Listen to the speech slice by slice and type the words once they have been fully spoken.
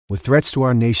With threats to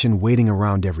our nation waiting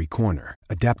around every corner,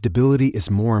 adaptability is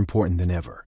more important than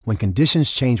ever. When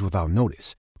conditions change without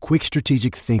notice, quick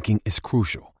strategic thinking is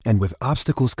crucial. And with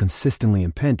obstacles consistently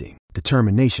impending,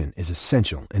 determination is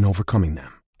essential in overcoming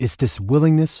them. It's this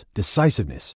willingness,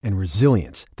 decisiveness, and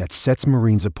resilience that sets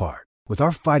Marines apart. With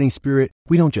our fighting spirit,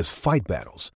 we don't just fight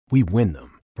battles, we win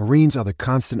them. Marines are the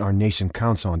constant our nation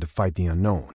counts on to fight the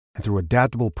unknown. And through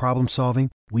adaptable problem solving,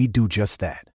 we do just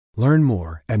that. Learn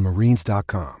more at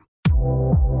marines.com.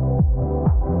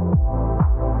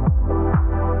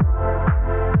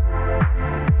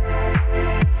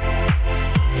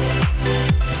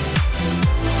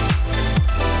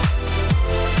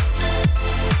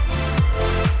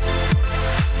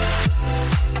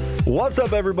 What's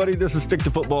up, everybody? This is Stick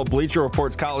to Football, Bleacher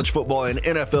Report's college football and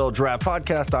NFL draft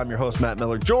podcast. I'm your host, Matt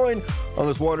Miller, joined on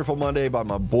this wonderful Monday by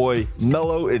my boy,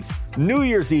 Mello. It's New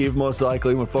Year's Eve, most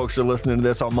likely, when folks are listening to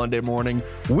this on Monday morning.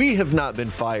 We have not been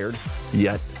fired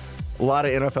yet. A lot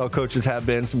of NFL coaches have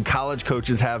been. Some college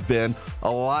coaches have been.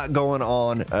 A lot going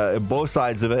on both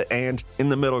sides of it and in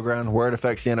the middle ground where it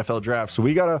affects the NFL draft. So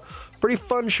we got a pretty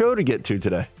fun show to get to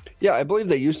today. Yeah, I believe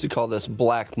they used to call this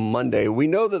Black Monday. We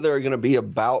know that there are going to be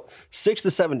about 6 to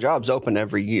 7 jobs open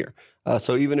every year.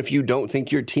 So even if you don't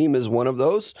think your team is one of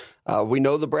those, we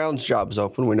know the Browns' job is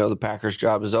open. We know the Packers'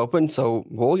 job is open. So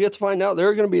we'll get to find out. There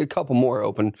are going to be a couple more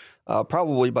open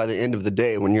probably by the end of the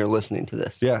day when you're listening to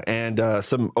this. Yeah, and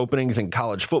some openings in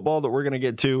college football that we're going to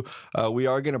get to. We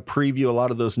are going to preview a lot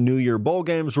of those New Year Bowl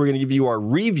games. We're going to give you our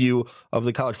review of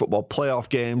the college football playoff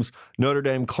games. Notre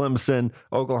Dame, Clemson,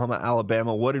 Oklahoma,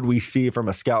 Alabama. What did we see from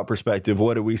a scout perspective?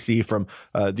 What did we see from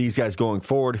these guys going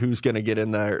forward? Who's going to get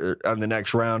in there on the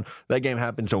next round? That game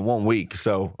happens in 1 week,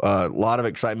 so a lot of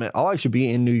excitement. I'll actually be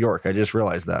in New York. I just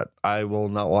realized that. I will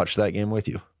not watch that game with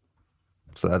you.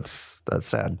 So that's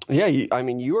sad. Yeah,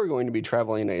 you are going to be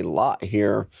traveling a lot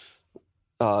here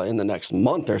in the next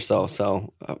month or so.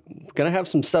 So going to have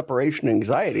some separation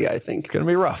anxiety, I think. It's going to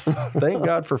be rough. Thank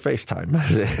God for FaceTime.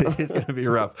 It's going to be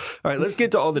rough. All right, let's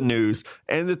get to all the news.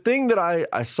 And the thing that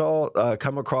I saw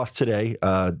come across today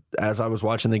as I was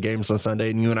watching the games on Sunday,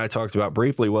 and you and I talked about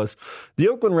briefly, was the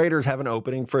Oakland Raiders have an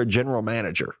opening for a general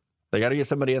manager. They got to get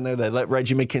somebody in there. They let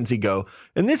Reggie McKenzie go.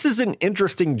 And this is an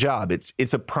interesting job.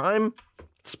 It's a prime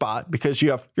spot because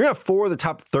you're going to have 4 of the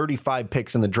top 35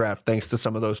 picks in the draft thanks to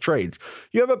some of those trades.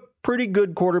 You have a pretty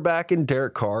good quarterback in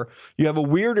Derek Carr. You have a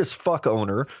weird as fuck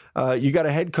owner. You got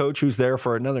a head coach who's there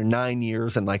for another 9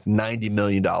 years and like $90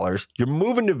 million. You're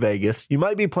moving to Vegas. You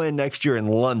might be playing next year in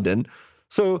London.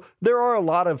 So there are a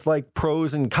lot of like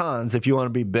pros and cons if you want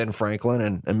to be Ben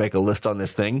Franklin and make a list on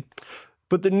this thing.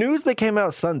 But the news that came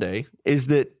out Sunday is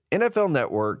that NFL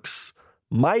Network's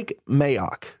Mike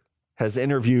Mayock has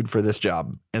interviewed for this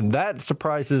job, and that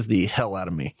surprises the hell out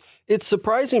of me. It's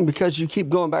surprising because you keep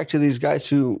going back to these guys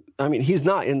who, he's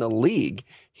not in the league.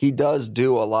 He does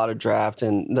do a lot of draft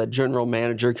and the general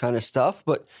manager kind of stuff,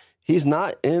 but he's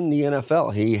not in the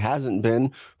NFL. He hasn't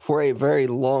been for a very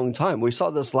long time. We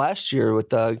saw this last year with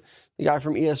the guy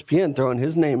from ESPN throwing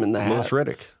his name in the hat. Louis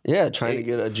Riddick. Yeah, trying to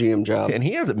get a GM job. And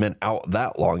he hasn't been out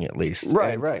that long, at least.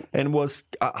 Right. And was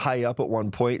high up at one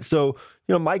point. So,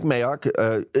 Mike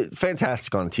Mayock,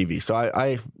 fantastic on TV. So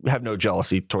I have no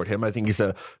jealousy toward him. I think he's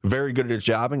very good at his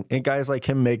job. And guys like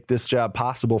him make this job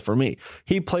possible for me.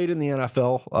 He played in the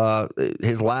NFL.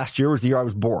 His last year was the year I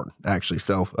was born, actually.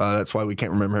 So that's why we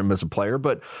can't remember him as a player.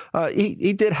 But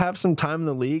he did have some time in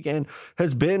the league and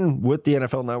has been with the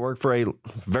NFL Network for a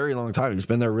very long time. He's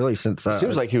been there really since...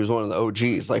 seems like he was one of the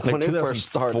OGs. Like when it first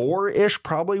started. 2004-ish,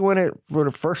 probably when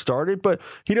it first started. But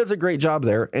he does a great job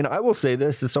there. And I will say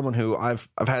this as someone who I've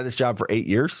had this job for 8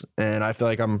 years, and I feel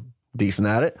like I'm decent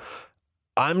at it.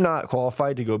 I'm not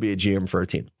qualified to go be a GM for a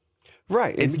team.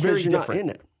 Right. It's very different. Not in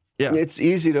it. Yeah. It's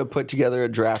easy to put together a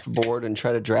draft board and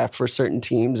try to draft for certain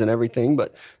teams and everything,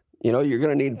 but you're going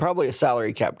to need probably a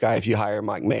salary cap guy if you hire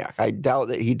Mike Mayock. I doubt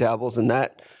that he dabbles in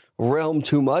that realm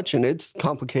too much, and it's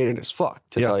complicated as fuck,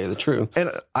 to tell you the truth.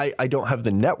 And I don't have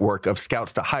the network of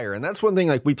scouts to hire, and that's one thing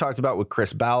like we talked about with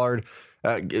Chris Ballard,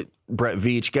 Brett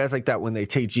Veach, guys like that. When they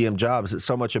take GM jobs, it's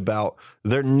so much about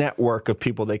their network of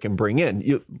people they can bring in.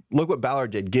 You look what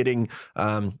Ballard did, getting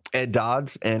Ed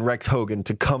Dodds and Rex Hogan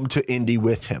to come to Indy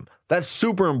with him. That's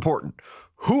super important.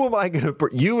 Who am I going to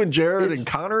put? You and Jared and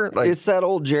Connor? Like, it's that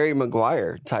old Jerry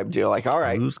Maguire type deal. Like, all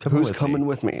right, who's coming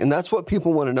with me? And that's what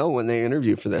people want to know when they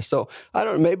interview for this. So I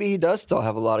don't know. Maybe he does still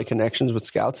have a lot of connections with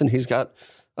scouts, and he's got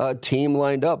a team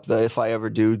lined up that if I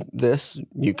ever do this,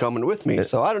 you coming with me.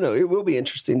 So I don't know. It will be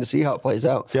interesting to see how it plays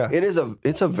out. Yeah.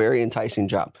 It's a very enticing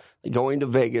job. Going to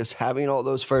Vegas, having all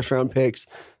those first round picks,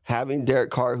 having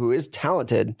Derek Carr, who is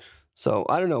talented. So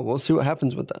I don't know. We'll see what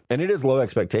happens with that. And it is low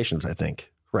expectations, I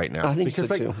think, right now. I think because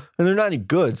so too. And they're not any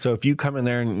good. So if you come in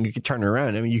there and you could turn it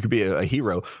around, I mean, you could be a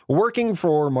hero. Working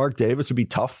for Mark Davis would be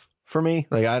tough for me.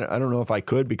 Like, I don't know if I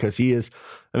could, because he's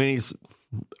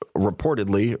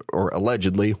reportedly or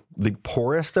allegedly the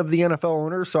poorest of the NFL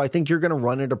owners. So I think you're going to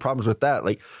run into problems with that.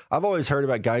 Like, I've always heard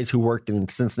about guys who worked in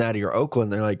Cincinnati or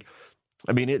Oakland. They're like,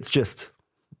 I mean, it's just,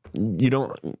 you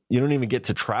don't even get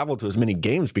to travel to as many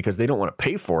games because they don't want to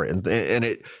pay for it.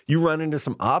 And you run into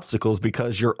some obstacles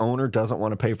because your owner doesn't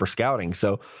want to pay for scouting.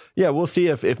 So yeah, we'll see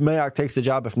if Mayock takes the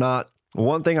job. If not,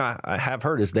 one thing I have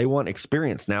heard is they want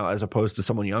experience now as opposed to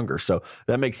someone younger. So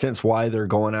that makes sense why they're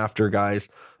going after guys.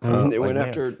 They went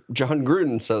after John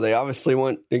Gruden, so they obviously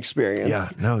want experience. Yeah,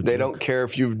 no, they don't care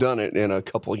if you've done it in a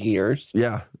couple years.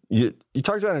 Yeah, you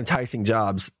talked about enticing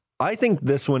jobs. I think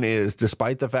this one is,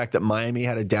 despite the fact that Miami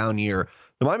had a down year,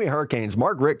 the Miami Hurricanes,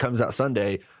 Mark Richt comes out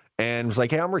Sunday and was like,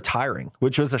 hey, I'm retiring,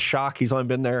 which was a shock. He's only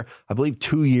been there, I believe,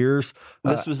 2 years.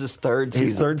 This was his third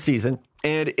season.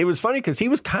 And it was funny because he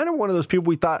was kind of one of those people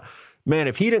we thought, man,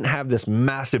 if he didn't have this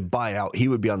massive buyout, he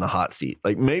would be on the hot seat.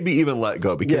 Like, maybe even let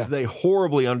go, because they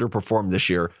horribly underperformed this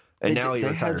year. And now he they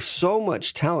retires. had so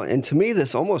much talent. And to me,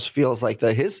 this almost feels like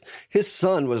his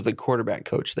son was the quarterback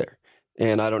coach there.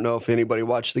 And I don't know if anybody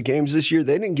watched the games this year.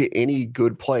 They didn't get any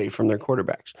good play from their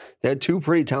quarterbacks. They had two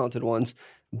pretty talented ones,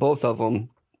 both of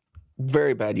them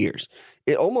very bad years.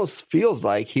 It almost feels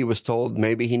like he was told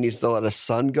maybe he needs to let his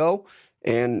son go.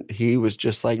 And he was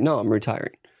just like, no, I'm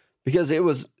retiring. Because it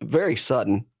was very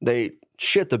sudden. They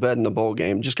shit the bed in the bowl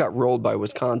game, just got rolled by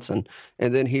Wisconsin.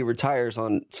 And then he retires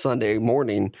on Sunday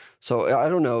morning. So I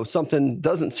don't know. Something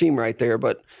doesn't seem right there.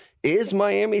 But is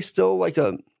Miami still like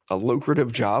a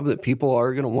lucrative job that people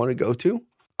are going to want to go to?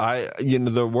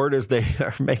 The word is they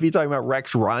are maybe talking about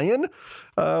Rex Ryan,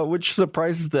 which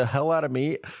surprises the hell out of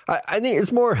me. I think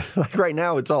it's more like right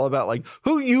now it's all about like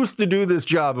who used to do this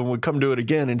job and would come do it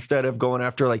again, instead of going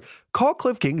after like, call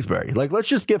Cliff Kingsbury. Like, let's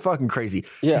just get fucking crazy.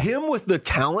 Yeah. Him with the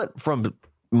talent from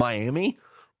Miami.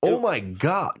 Oh my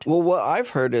God. Well, what I've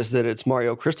heard is that it's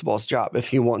Mario Cristobal's job if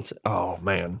he wants it. Oh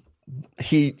man.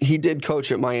 He did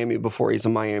coach at Miami before. He's a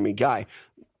Miami guy.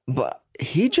 But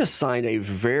he just signed a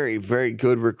very, very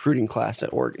good recruiting class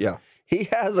at Oregon. Yeah. He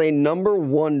has a number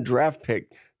 1 draft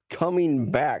pick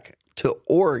coming back to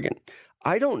Oregon.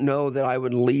 I don't know that I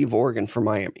would leave Oregon for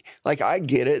Miami. Like, I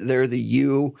get it. They're the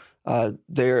U.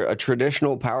 They're a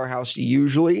traditional powerhouse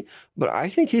usually, but I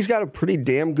think he's got a pretty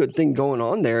damn good thing going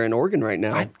on there in Oregon right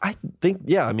now. I think,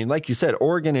 yeah, I mean, like you said,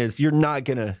 Oregon is, you're not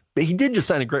going to, but he did just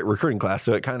sign a great recruiting class,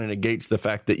 so it kind of negates the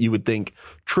fact that you would think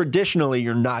traditionally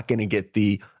you're not going to get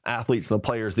the athletes and the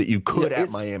players that you could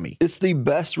at Miami. It's the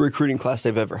best recruiting class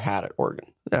they've ever had at Oregon.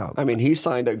 Yeah. I mean, he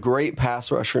signed a great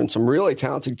pass rusher and some really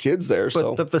talented kids there.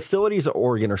 But the facilities at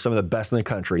Oregon are some of the best in the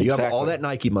country. You have all that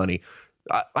Nike money.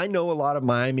 I know a lot of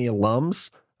Miami alums.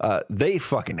 They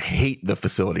fucking hate the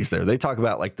facilities there. They talk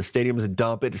about like the stadium's a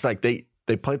dump. It's like they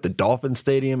play at the Dolphin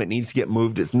Stadium. It needs to get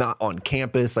moved. It's not on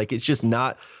campus. Like, it's just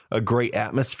not a great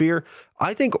atmosphere.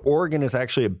 I think Oregon is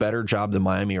actually a better job than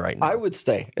Miami right now. I would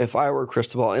stay if I were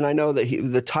Cristobal. And I know that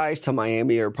the ties to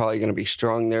Miami are probably going to be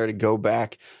strong there to go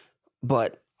back.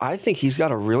 But I think he's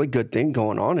got a really good thing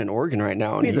going on in Oregon right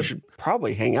now. And he should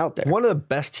probably hang out there. One of the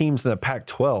best teams in the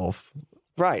Pac-12.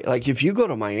 Right. Like, if you go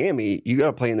to Miami, you got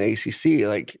to play in the ACC.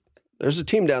 Like, there's a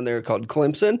team down there called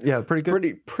Clemson. Yeah, pretty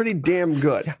good. Pretty damn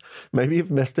good. Yeah, maybe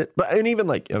you've missed it. But, and even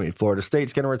like, I mean, Florida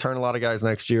State's going to return a lot of guys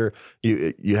next year.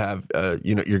 You have,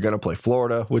 you're going to play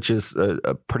Florida, which is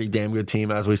a pretty damn good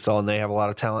team, as we saw, and they have a lot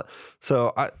of talent.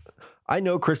 So I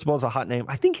know Cristobal's a hot name.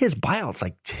 I think his buyout's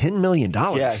like $10 million.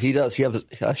 Yeah, he does. He has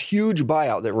a huge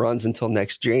buyout that runs until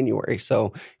next January.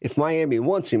 So if Miami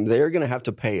wants him, they're going to have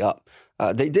to pay up.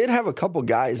 They did have a couple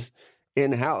guys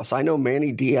in-house. I know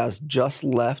Manny Diaz just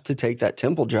left to take that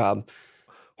Temple job.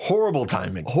 Horrible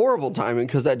timing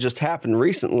because that just happened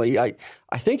recently. I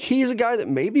think he's a guy that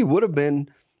maybe would have been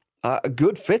a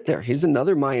good fit there. He's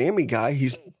another Miami guy.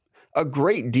 He's a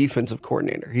great defensive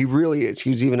coordinator. He really is. He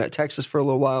was even at Texas for a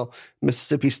little while,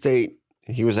 Mississippi State.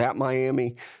 He was at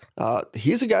Miami.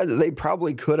 He's a guy that they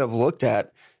probably could have looked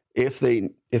at if they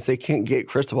can't get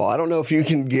Cristobal. I don't know if you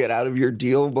can get out of your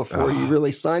deal before you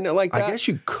really sign it like that. I guess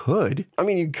you could. I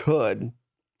mean, you could.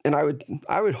 And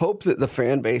I would hope that the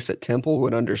fan base at Temple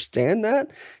would understand that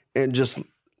and just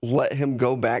let him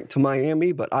go back to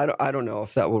Miami, but I don't know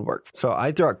if that would work. So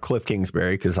I throw out Cliff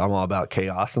Kingsbury because I'm all about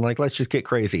chaos and like, let's just get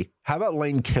crazy. How about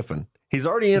Lane Kiffin? He's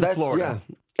already in Florida.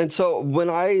 Yeah. And so when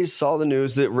I saw the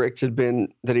news that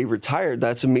that he retired,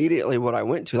 that's immediately what I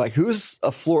went to. Like, who's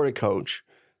a Florida coach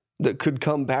that could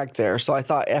come back there? So I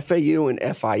thought FAU and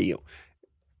FIU.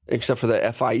 except for the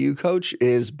FIU coach,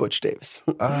 is Butch Davis.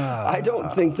 I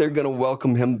don't think they're going to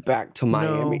welcome him back to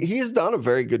Miami. No. He's done a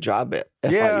very good job at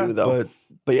FIU, though.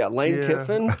 But yeah, Lane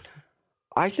Kiffin,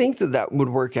 I think that would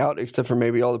work out, except for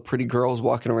maybe all the pretty girls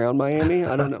walking around Miami.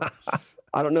 I don't know.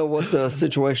 I don't know what the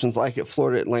situation's like at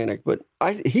Florida Atlantic, but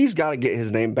he's got to get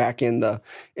his name back in the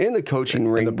coaching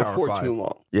ring before too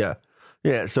long. Yeah.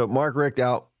 Yeah. So Mark Richt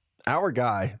out. Our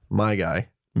guy, my guy,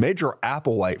 Major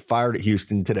Applewhite, fired at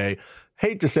Houston today.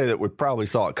 Hate to say that we probably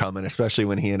saw it coming, especially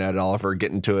when he and Ed Oliver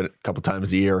get into it a couple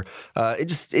times a year.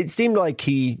 It seemed like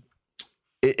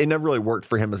it never really worked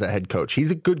for him as a head coach.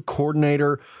 He's a good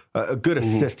coordinator, a good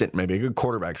assistant, maybe a good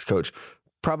quarterbacks coach.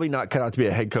 Probably not cut out to be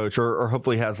a head coach, or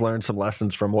hopefully has learned some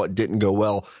lessons from what didn't go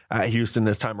well at Houston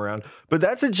this time around. But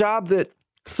that's a job that,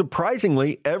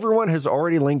 surprisingly, everyone has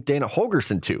already linked Dana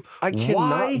Holgorsen to. I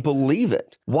cannot believe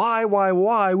it. Why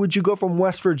would you go from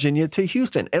West Virginia to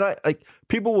Houston? And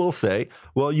people will say,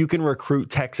 well, you can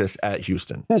recruit Texas at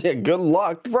Houston. Yeah, good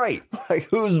luck. Right. Like,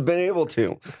 who's been able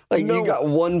to? You got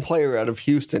one player out of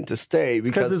Houston to stay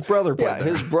because his brother played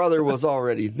there. His brother was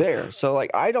already there. So,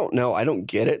 I don't know. I don't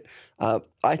get it.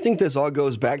 I think this all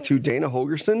goes back to Dana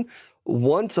Holgorsen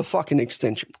wants a fucking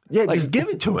extension. Yeah, just give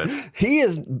it to him. He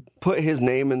has put his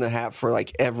name in the hat for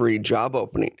every job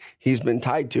opening he's been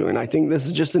tied to. And I think this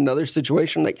is just another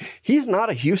situation. He's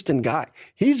not a Houston guy.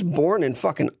 He's born in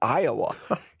fucking Iowa.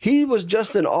 He was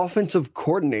just an offensive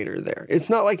coordinator there. It's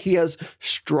not like he has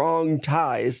strong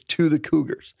ties to the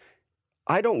Cougars.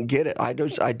 I don't get it. I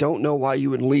don't know why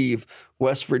you would leave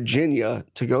West Virginia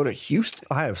to go to Houston.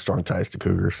 I have strong ties to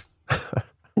Cougars.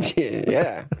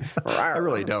 Yeah. I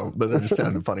really don't, but that just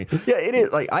sounded funny. Yeah, it is.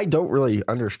 I don't really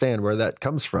understand where that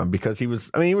comes from, because he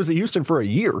was at Houston for a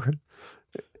year.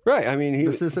 Right.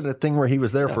 This isn't a thing where he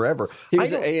was there forever. He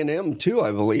was at A&M too,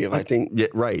 I believe. I think. Yeah,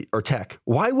 right. Or Tech.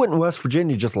 Why wouldn't West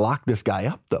Virginia just lock this guy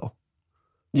up, though?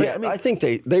 I think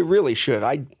they really should.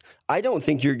 I don't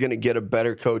think you're going to get a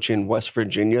better coach in West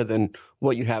Virginia than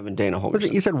what you have in Dana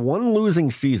Holgorsen. He said one losing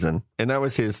season, and that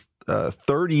was his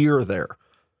third year there.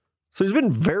 So he's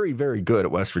been very, very good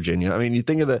at West Virginia. You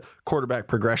think of the quarterback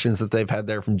progressions that they've had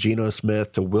there, from Geno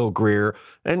Smith to Will Grier.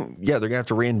 And yeah, they're going to have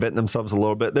to reinvent themselves a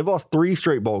little bit. They've lost 3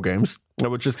 straight bowl games,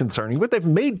 which is concerning, but they've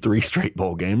made 3 straight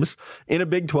bowl games. In a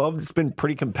Big 12, it's been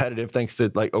pretty competitive thanks to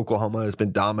Oklahoma has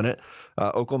been dominant.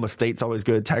 Oklahoma State's always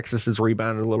good. Texas has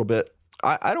rebounded a little bit.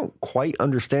 I don't quite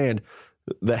understand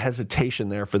the hesitation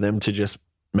there for them to just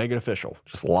make it official.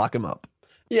 Just lock him up.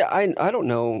 Yeah, I don't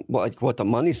know what the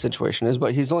money situation is,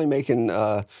 but he's only making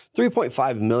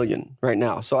 $3.5 million right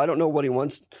now. So I don't know what he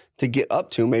wants to get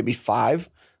up to, maybe 5.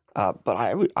 But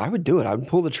I would do it. I would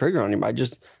pull the trigger on him.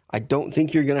 I don't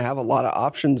think you're going to have a lot of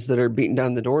options that are beating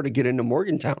down the door to get into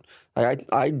Morgantown.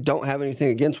 I don't have anything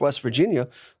against West Virginia.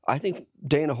 I think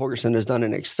Dana Holgorsen has done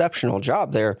an exceptional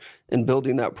job there in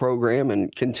building that program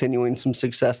and continuing some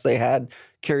success they had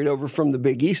carried over from the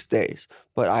Big East days.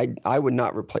 But I would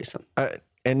not replace him.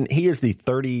 And he is the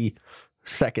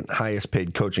 32nd highest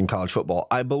paid coach in college football,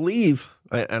 I believe.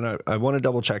 And I want to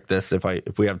double check this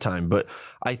if we have time, but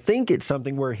I think it's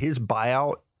something where his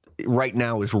buyout right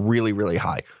now is really, really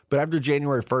high. But after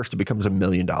January 1st, it becomes $1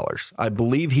 million. I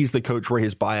believe he's the coach where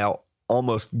his buyout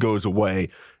almost goes away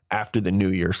after the new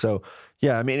year. So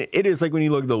yeah, it is when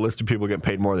you look at the list of people getting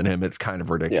paid more than him, it's kind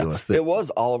of ridiculous. Yeah. It was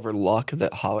Oliver Luck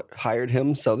that hired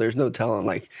him, so there's no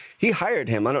telling. He hired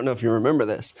him. I don't know if you remember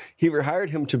this. He hired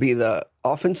him to be the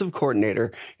offensive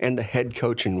coordinator and the head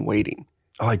coach in waiting.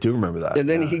 Oh, I do remember that. And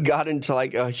then he got into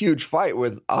a huge fight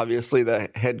with obviously the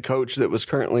head coach that was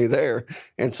currently there.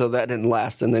 And so that didn't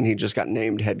last. And then he just got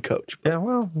named head coach. Yeah,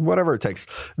 well, whatever it takes.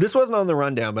 This wasn't on the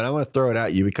rundown, but I want to throw it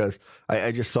at you because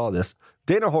I just saw this.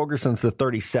 Dana Holgorsen's the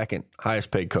 32nd highest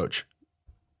paid coach.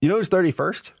 You know who's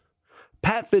 31st?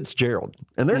 Pat Fitzgerald.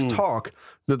 And there's talk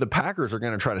that the Packers are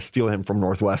going to try to steal him from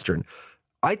Northwestern.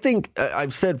 I think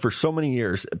I've said for so many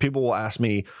years, people will ask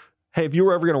me, hey, if you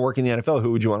were ever going to work in the NFL,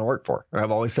 who would you want to work for? And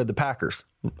I've always said the Packers.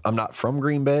 I'm not from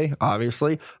Green Bay,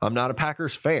 obviously. I'm not a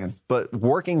Packers fan, but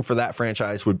working for that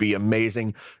franchise would be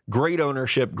amazing. Great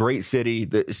ownership, great city.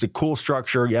 It's a cool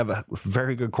structure. You have a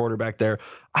very good quarterback there.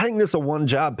 I think this is a one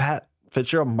job Pat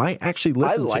Fitzgerald might actually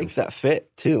listen to. I like that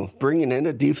fit, too. Bringing in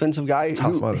a defensive guy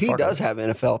who he does have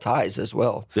NFL ties as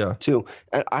well, too.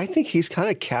 And I think he's kind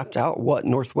of capped out what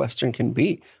Northwestern can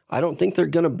be. I don't think they're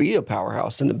going to be a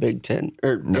powerhouse in the Big Ten.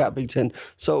 Big Ten.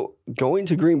 So going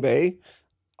to Green Bay,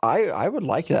 I would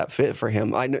like that fit for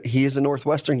him. I know he is a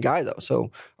Northwestern guy, though.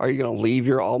 So are you going to leave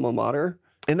your alma mater?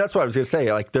 And that's what I was going to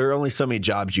say. There are only so many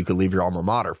jobs you could leave your alma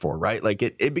mater for, right?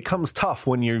 It becomes tough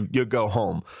when you go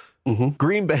home.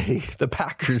 Green Bay, the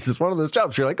Packers, is one of those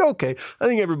jobs. You're like, okay, I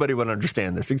think everybody would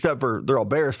understand this, except for they're all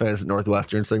Bears fans at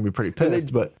Northwestern, so they can be pretty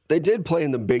pissed. But they did play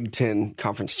in the Big Ten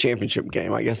Conference Championship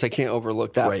game. I guess I can't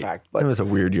overlook that fact. But it was a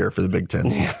weird year for the Big Ten,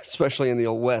 especially in the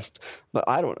old West. But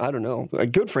I don't know.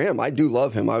 Good for him. I do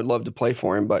love him. I would love to play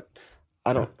for him, but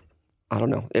I don't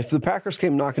know. If the Packers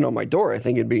came knocking on my door, I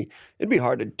think it'd be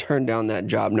hard to turn down that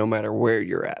job no matter where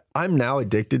you're at. I'm now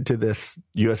addicted to this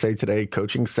USA Today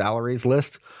coaching salaries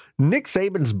list. Nick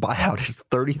Saban's buyout is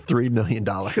 $33 million.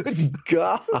 Good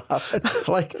God.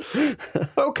 Like,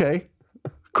 okay,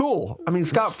 cool. I mean,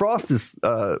 Scott Frost is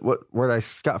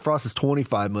Scott Frost is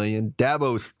 $25 million.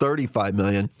 Dabo's $35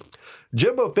 million.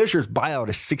 Jimbo Fisher's buyout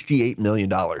is $68 million.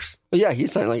 But yeah, he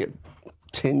signed like a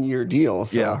 10-year deal.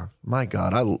 So. Yeah, my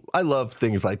God, I love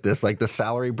things like this, like the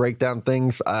salary breakdown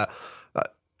things.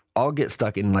 I'll get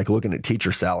stuck in like looking at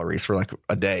teacher salaries for like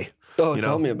a day. Oh,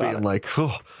 tell me about it. Like,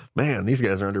 oh, man, these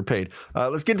guys are underpaid.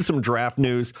 Let's get to some draft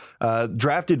news.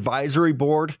 Draft Advisory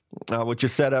Board, which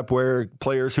is set up where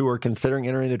players who are considering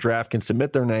entering the draft can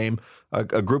submit their name.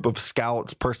 A group of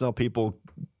scouts, personnel people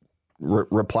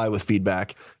reply with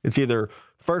feedback. It's either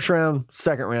first round,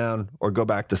 second round, or go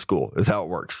back to school is how it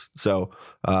works. So,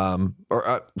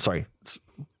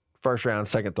 first round,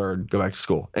 second, third, go back to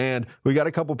school. And we got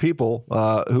a couple people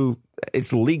who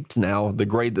it's leaked now, the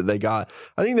grade that they got.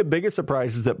 I think the biggest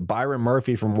surprise is that Byron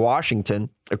Murphy from Washington,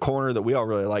 a corner that we all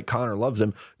really like, Connor loves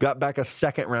him, got back a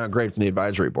second round grade from the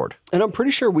advisory board. And I'm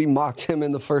pretty sure we mocked him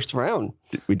in the first round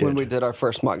when we did our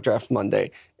first mock draft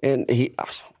Monday. And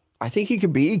I think he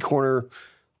could be corner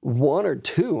 1 or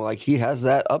 2. Like, he has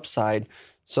that upside.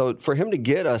 So for him to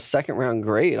get a second round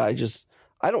grade,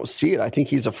 I don't see it. I think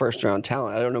he's a first round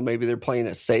talent. I don't know. Maybe they're playing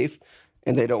it safe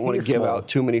and they don't want to give out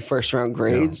too many first round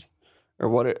grades or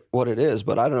what it is.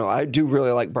 But I don't know. I do really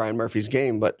like Brian Murphy's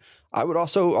game, but I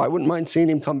wouldn't mind seeing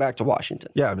him come back to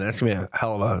Washington. Yeah, I mean, that's going to be a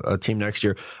hell of a team next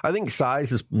year. I think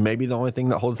size is maybe the only thing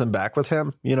that holds them back with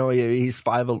him. You know, he's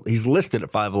listed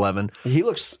at 5'11". He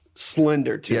looks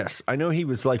slender too. Yes, I know he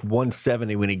was like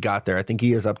 170 when he got there. I think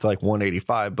he is up to like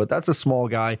 185, but that's a small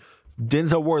guy.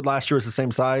 Denzel Ward last year was the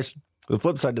same size. The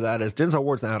flip side to that is Denzel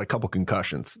Ward's now had a couple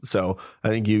concussions. So I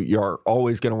think you're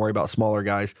always going to worry about smaller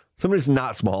guys. Somebody's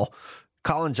not small.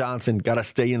 Colin Johnson got a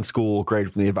stay in school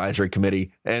grade from the advisory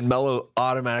committee, and Mello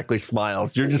automatically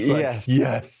smiles. You're just like,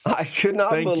 yes. I could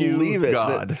not believe it.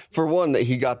 God. For one, that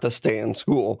he got to stay in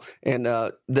school. And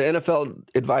the NFL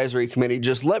advisory committee,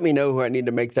 just let me know who I need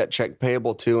to make that check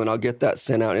payable to, and I'll get that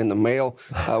sent out in the mail.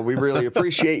 We really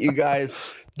appreciate you guys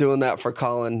doing that for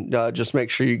Colin. Just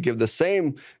make sure you give the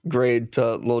same grade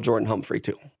to Lil Jordan Humphrey,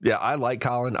 too. Yeah, I like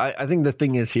Colin. I think the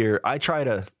thing is here, I try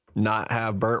to not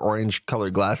have burnt orange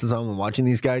colored glasses on when watching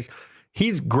these guys.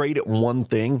 He's great at one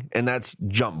thing, and that's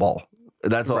jump ball.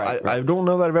 That's all. Right. I don't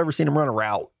know that I've ever seen him run a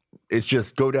route. It's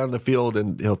just go down the field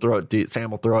and he'll throw it.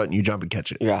 Sam will throw it and you jump and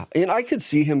catch it. Yeah. And I could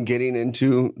see him getting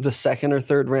into the second or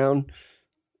third round.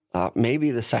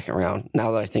 Maybe the second round,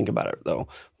 now that I think about it, though.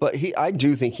 But I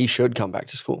do think he should come back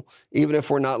to school. Even if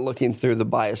we're not looking through the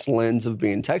biased lens of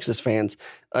being Texas fans,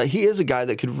 he is a guy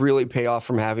that could really pay off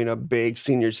from having a big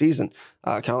senior season.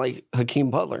 Kind of like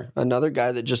Hakeem Butler, another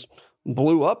guy that just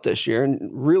blew up this year and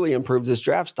really improved his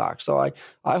draft stock. So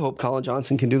I hope Colin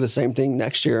Johnson can do the same thing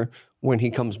next year when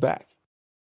he comes back.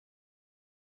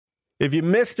 If you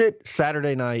missed it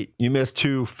Saturday night, you missed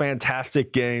 2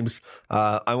 fantastic games.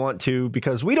 I want to,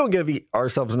 because we don't give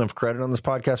ourselves enough credit on this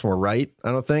podcast when we're right,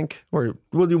 I don't think.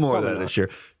 We'll do more of that this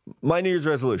year. My New Year's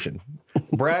resolution,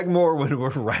 brag more when we're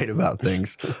right about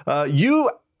things. You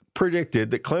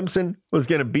predicted that Clemson was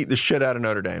going to beat the shit out of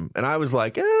Notre Dame. And I was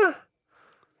like,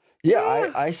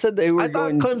 I said they were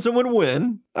thought Clemson would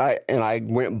win. I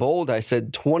went bold. I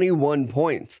said 21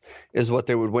 points is what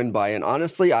they would win by. And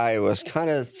honestly, I was kind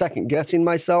of second guessing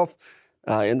myself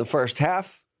in the first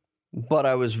half, but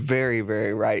I was very,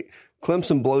 very right.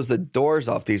 Clemson blows the doors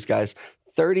off these guys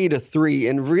 30-3.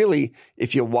 And really,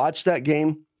 if you watch that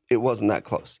game, it wasn't that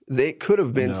close. They could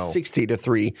have been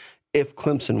 60-3 if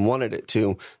Clemson wanted it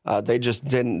to. They just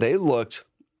didn't. They looked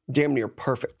damn near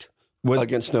perfect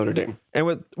against Notre Dame.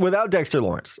 And without Dexter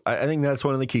Lawrence, I think that's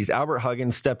one of the keys. Albert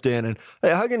Huggins stepped in, and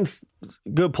Huggins,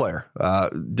 good player,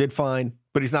 did fine,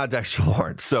 but he's not Dexter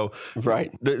Lawrence. So it's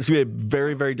going to be a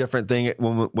very, very different thing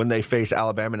when they face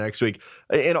Alabama next week.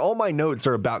 And all my notes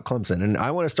are about Clemson, and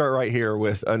I want to start right here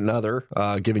with another,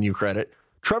 giving you credit.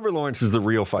 Trevor Lawrence is the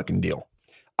real fucking deal.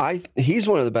 He's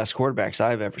one of the best quarterbacks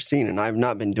I've ever seen, and I've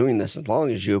not been doing this as long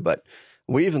as you, but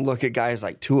we even look at guys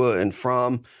like Tua and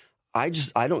Fromm.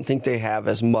 I don't think they have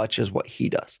as much as what he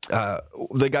does.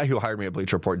 The guy who hired me at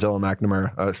Bleacher Report, Dylan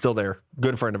McNamara, still there,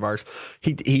 good friend of ours.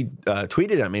 He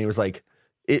tweeted at me. He was like,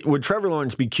 "Would Trevor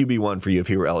Lawrence be QB1 for you if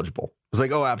he were eligible?" I was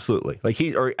like, "Oh, absolutely." Like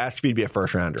he asked if he'd be a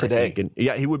first rounder today. And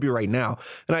yeah, he would be right now.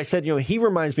 And I said, he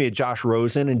reminds me of Josh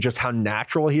Rosen and just how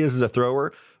natural he is as a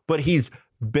thrower, but he's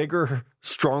bigger,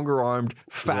 stronger armed,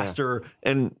 faster,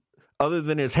 and other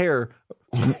than his hair,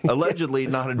 allegedly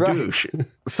not a douche.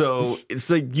 So it's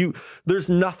like there's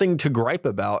nothing to gripe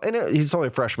about. And he's only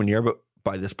a freshman year, but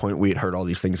by this point we had heard all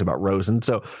these things about Rosen.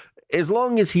 So as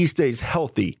long as he stays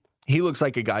healthy, he looks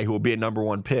like a guy who will be a number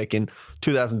one pick in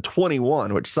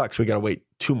 2021, which sucks. We got to wait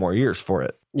 2 more years for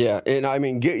it. Yeah, and I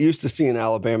mean, get used to seeing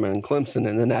Alabama and Clemson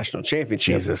in the national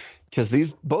championship. Jesus.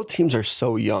 Because both teams are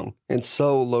so young and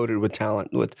so loaded with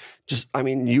talent.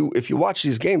 If you watch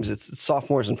these games, it's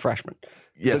sophomores and freshmen.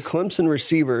 Yes. The Clemson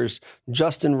receivers,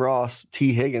 Justin Ross,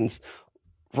 T. Higgins.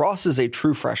 Ross is a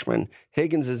true freshman.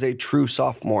 Higgins is a true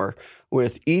sophomore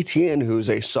with Etienne, who's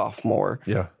a sophomore.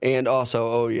 Yeah. And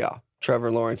also,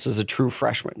 Trevor Lawrence is a true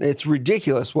freshman. It's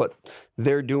ridiculous what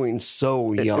they're doing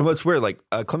so young. And what's weird,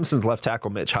 Clemson's left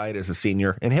tackle Mitch Hyde is a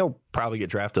senior, and he'll probably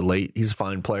get drafted late. He's a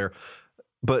fine player.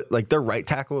 But their right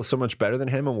tackle is so much better than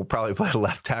him and will probably play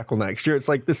left tackle next year. It's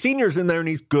like the senior's in there and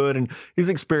he's good and he's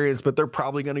experienced, but they're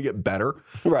probably going to get better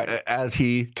as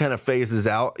he kind of phases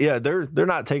out. Yeah, they're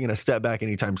not taking a step back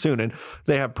anytime soon. And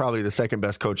they have probably the second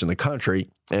best coach in the country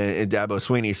in Dabo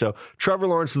Swinney. So Trevor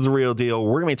Lawrence is the real deal.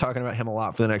 We're going to be talking about him a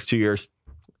lot for the next 2 years.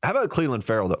 How about Cleveland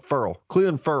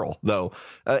Ferrell, though,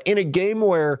 in a game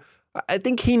where I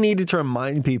think he needed to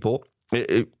remind people,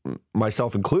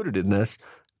 myself included in this,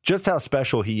 just how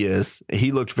special he is.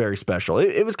 He looked very special.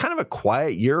 It was kind of a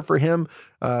quiet year for him,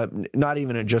 not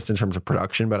even just in terms of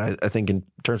production, but I think in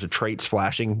terms of traits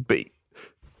flashing. But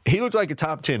he looked like a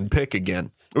top 10 pick again,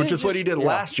 which is what he did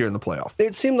last year in the playoff.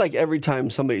 It seemed like every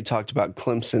time somebody talked about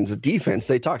Clemson's defense,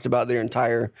 they talked about their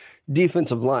entire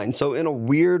defensive line. So in a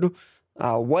weird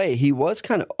way, he was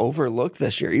kind of overlooked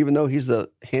this year, even though he's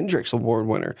the Hendricks Award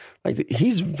winner.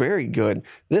 He's very good.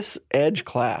 This edge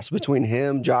class between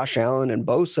him, Josh Allen, and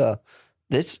Bosa,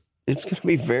 it's going to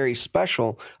be very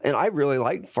special. And I really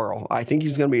like Ferrell. I think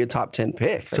he's going to be a top 10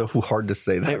 pick. So hard to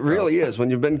say that. It really is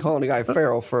when you've been calling a guy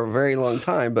Ferrell for a very long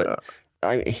time. But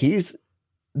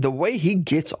the way he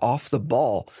gets off the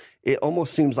ball, it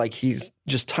almost seems like he's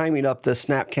just timing up the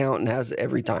snap count and has it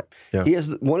every time. Yeah. He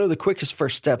has one of the quickest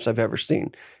first steps I've ever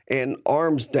seen, and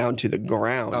arms down to the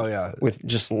ground with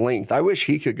just length. I wish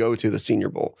he could go to the Senior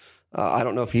Bowl. I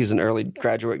don't know if he's an early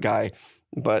graduate guy,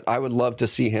 but I would love to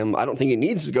see him. I don't think he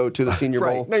needs to go to the Senior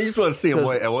Bowl. No, you just want to see him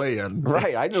way in.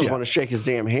 Right. I just want to shake his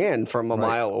damn hand from a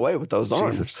mile away with those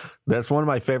arms. Jesus. That's one of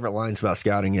my favorite lines about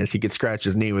scouting is he could scratch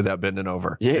his knee without bending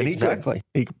over. Yeah, exactly.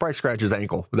 He could probably scratch his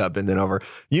ankle without bending over.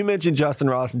 You mentioned Justin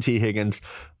Ross and T. Higgins.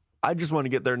 I just want to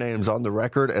get their names on the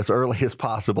record as early as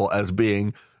possible as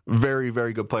being very,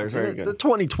 very good players. Very good. The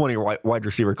 2020 wide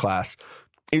receiver class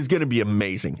is going to be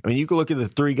amazing. I mean, you can look at the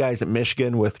 3 guys at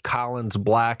Michigan with Collins,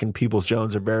 Black, and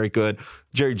Peoples-Jones are very good.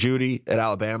 Jerry Jeudy at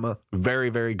Alabama, very,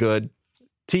 very good.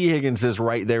 T. Higgins is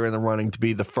right there in the running to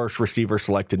be the first receiver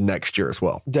selected next year as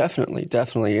well. Definitely.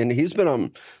 And he's been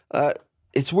on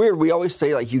it's weird. We always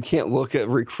say, you can't look at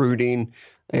recruiting.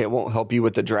 It won't help you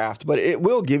with the draft, but it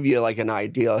will give you, an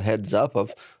idea, a heads up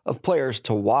of players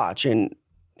to watch. And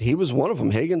he was one of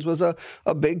them. Higgins was a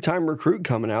big-time recruit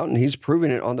coming out, and he's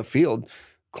proving it on the field.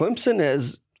 Clemson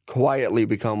has quietly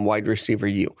become wide receiver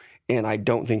U, and I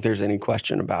don't think there's any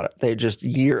question about it. They just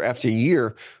year after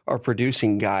year are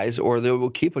producing guys, or they will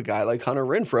keep a guy like Hunter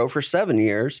Renfrow for 7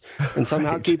 years and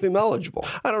somehow keep him eligible.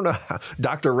 I don't know.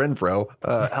 Dr. Renfrow,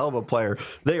 hell of a player.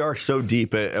 They are so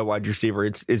deep at wide receiver.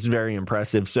 It's very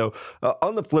impressive. So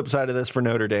on the flip side of this for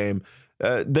Notre Dame,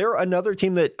 they're another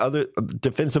team that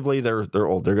defensively, they're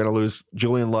old. They're going to lose.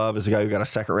 Julian Love is a guy who got a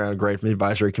second-round grade from the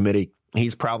advisory committee.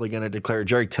 He's probably going to declare.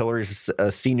 Jerry Tiller is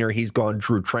a senior. He's gone.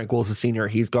 Drew Tranquil is a senior.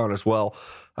 He's gone as well.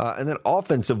 And then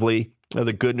offensively,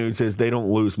 the good news is they don't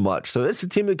lose much. So this is a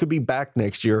team that could be back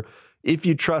next year if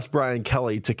you trust Brian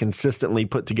Kelly to consistently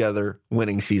put together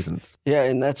winning seasons. Yeah,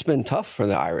 and that's been tough for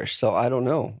the Irish. So I don't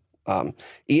know.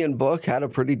 Ian Book had a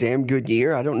pretty damn good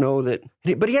year. I don't know that.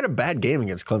 But he had a bad game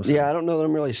against Clemson. Yeah, I don't know that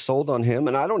I'm really sold on him.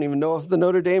 And I don't even know if the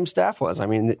Notre Dame staff was. I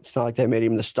mean, it's not like they made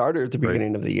him the starter at the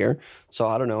beginning of the year. So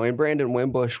I don't know. And Brandon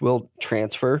Wimbush will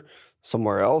transfer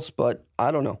somewhere else, but I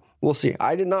don't know. We'll see.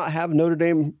 I did not have Notre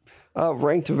Dame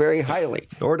ranked very highly.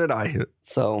 Nor did I.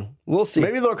 So we'll see.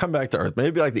 Maybe they'll come back to earth.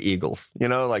 Maybe like the Eagles.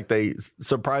 They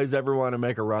surprise everyone and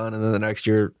make a run, and then the next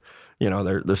year,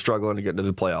 they're struggling to get into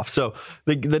the playoffs. So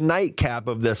the nightcap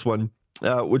of this one,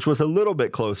 which was a little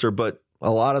bit closer, but a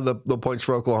lot of the points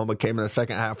for Oklahoma came in the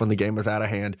second half when the game was out of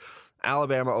hand.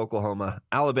 Alabama, Oklahoma.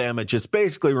 Alabama just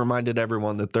basically reminded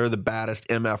everyone that they're the baddest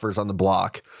MFers on the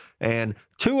block. And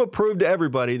Tua proved to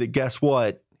everybody that, guess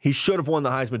what? He should have won the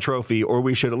Heisman Trophy, or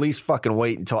we should at least fucking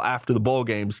wait until after the bowl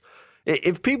games.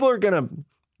 If people are going to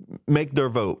make their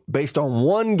vote based on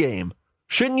one game,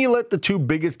 shouldn't you let the two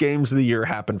biggest games of the year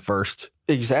happen first?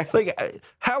 Exactly. Like,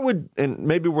 how would, and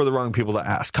maybe we're the wrong people to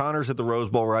ask. Connor's at the Rose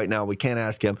Bowl right now. We can't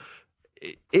ask him.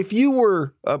 If you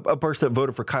were a person that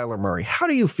voted for Kyler Murray, how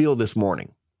do you feel this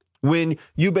morning when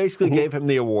you basically gave him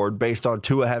the award based on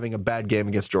Tua having a bad game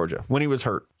against Georgia when he was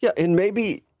hurt? Yeah, and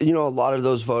maybe, a lot of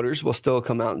those voters will still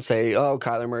come out and say, oh,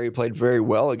 Kyler Murray played very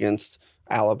well against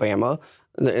Alabama.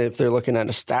 If they're looking at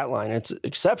a stat line, it's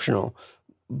exceptional.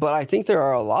 But I think there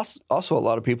are also a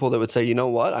lot of people that would say, you know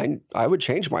what, I would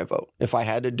change my vote. If I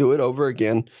had to do it over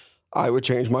again, I would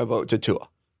change my vote to Tua.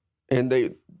 And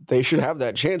they should have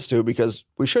that chance to, because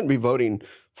we shouldn't be voting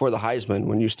for the Heisman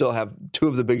when you still have two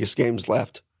of the biggest games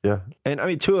left. Yeah. And I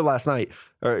mean, Tua last night,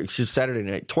 Saturday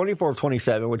night, 24 of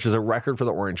 27, which is a record for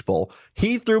the Orange Bowl.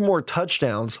 He threw more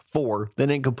touchdowns, 4, than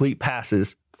incomplete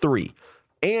passes, 3,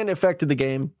 and affected the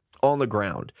game on the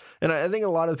ground. And I think a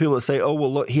lot of the people that say, oh,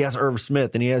 well, look, he has Irv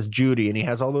Smith and he has Judy and he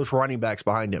has all those running backs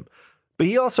behind him. But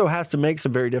he also has to make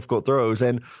some very difficult throws.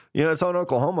 And, it's on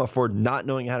Oklahoma for not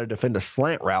knowing how to defend a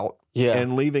slant route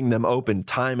and leaving them open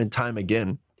time and time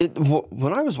again.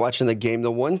 When I was watching the game,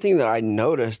 the one thing that I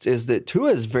noticed is that Tua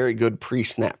is very good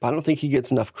pre-snap. I don't think he gets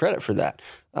enough credit for that.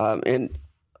 And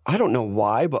I don't know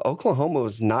why, but Oklahoma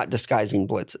was not disguising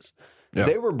blitzes. Yeah.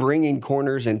 They were bringing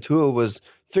corners, and Tua was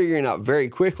figuring out very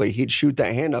quickly. He'd shoot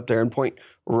that hand up there and point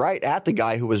right at the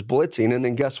guy who was blitzing. And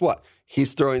then guess what?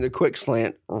 He's throwing the quick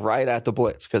slant right at the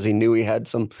blitz because he knew he had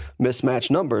some mismatched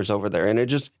numbers over there. And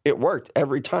it worked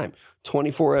every time.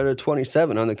 24 out of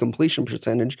 27 on the completion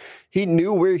percentage. He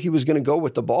knew where he was going to go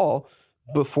with the ball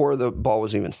before the ball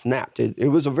was even snapped. It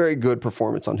was a very good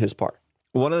performance on his part.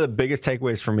 One of the biggest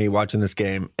takeaways for me watching this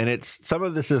game, and some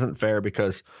of this isn't fair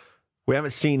because we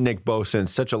haven't seen Nick Bosa in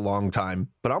such a long time,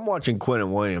 but I'm watching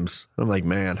Quinnen Williams. I'm like,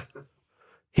 man,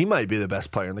 he might be the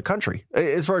best player in the country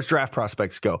as far as draft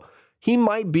prospects go. He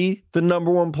might be the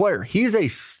number one player. He's a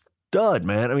stud,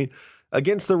 man. I mean,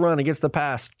 against the run, against the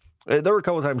pass, there were a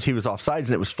couple of times he was offsides,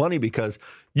 and it was funny because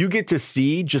you get to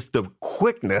see just the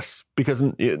quickness because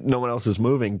no one else is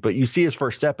moving, but you see his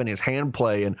first step and his hand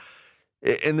play, and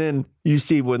then you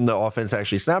see when the offense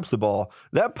actually snaps the ball,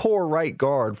 that poor right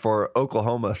guard for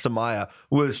Oklahoma, Samaya,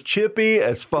 was chippy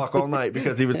as fuck all night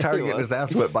because he was tired of getting his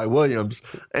ass whipped by Williams.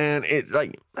 And it's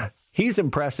like, he's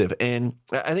impressive. And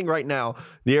I think right now,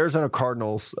 the Arizona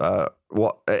Cardinals,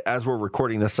 as we're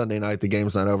recording this Sunday night, the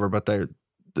game's not over, but they're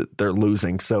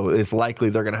losing. So it's likely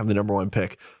they're going to have the number one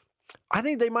pick. I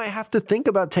think they might have to think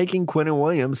about taking Quinnen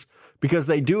Williams because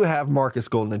they do have Marcus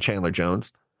Golden and Chandler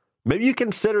Jones. Maybe you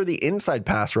consider the inside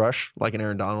pass rush, like an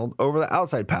Aaron Donald, over the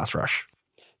outside pass rush.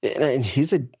 And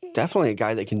he's definitely a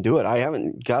guy that can do it. I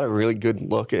haven't got a really good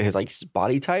look at his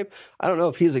body type. I don't know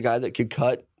if he's a guy that could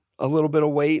cut a little bit of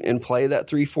weight and play that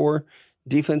 3-4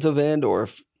 defensive end, or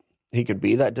if he could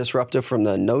be that disruptive from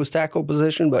the nose tackle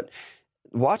position. But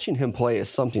watching him play is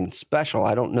something special.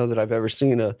 I don't know that I've ever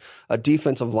seen a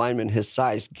defensive lineman his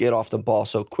size get off the ball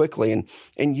so quickly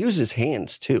and use his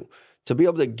hands too. To be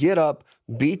able to get up,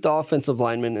 beat the offensive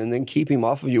lineman, and then keep him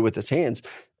off of you with his hands.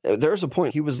 There's a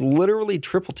point he was literally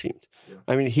triple teamed. Yeah.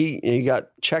 I mean, he got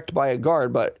checked by a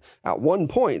guard, but at one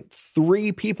point,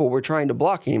 3 people were trying to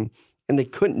block him, and they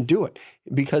couldn't do it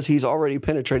because he's already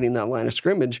penetrating that line of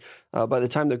scrimmage by the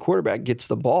time the quarterback gets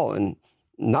the ball. And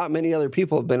not many other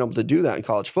people have been able to do that in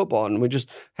college football, and we just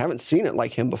haven't seen it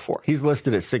like him before. He's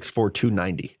listed at 6'4",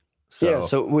 290.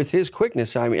 So with his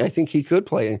quickness, I mean, I think he could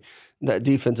play that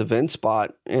defensive end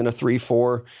spot in a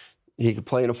 3-4. He could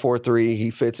play in a 4-3.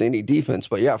 He fits any defense.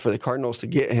 But yeah, for the Cardinals to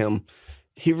get him,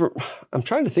 I'm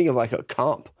trying to think of a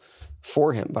comp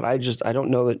for him, but I don't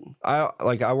know that.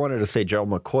 I wanted to say Gerald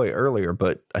McCoy earlier,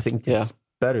 but I think he's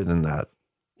better than that.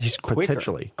 He's quicker.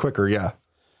 Potentially quicker, yeah.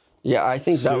 Yeah, I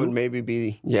think that would maybe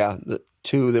be the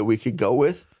 2 that we could go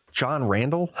with. John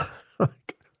Randall?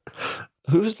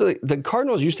 Who's the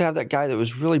Cardinals used to have that guy that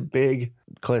was really big.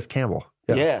 Calais Campbell.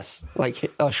 Yeah. Yes, like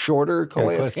a shorter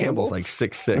Calais Campbell's like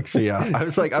 6'6". Yeah,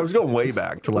 I was going way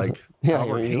back to like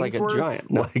like a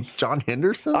giant, like John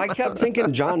Henderson. I kept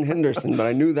thinking John Henderson, but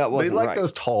I knew that wasn't right. They like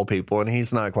those tall people, and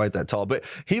he's not quite that tall, but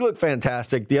he looked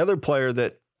fantastic. The other player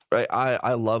that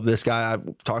I love this guy.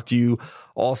 I've talked to you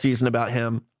all season about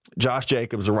him. Josh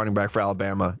Jacobs, a running back for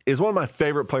Alabama, is one of my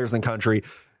favorite players in the country.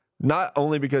 Not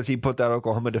only because he put that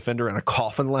Oklahoma defender in a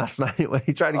coffin last night when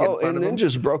he tried to get in front and of then him.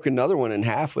 just broke another one in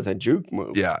half with a juke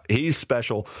move. Yeah, he's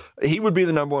special. He would be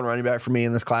the number one running back for me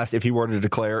in this class if he were to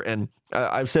declare. And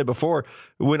I've said before,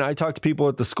 when I talked to people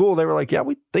at the school, they were like, yeah,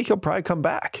 we think he'll probably come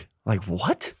back. Like,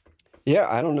 what? Yeah,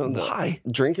 I don't know. Why?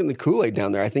 Drinking the Kool-Aid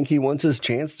down there. I think he wants his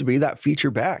chance to be that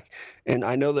feature back. And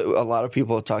I know that a lot of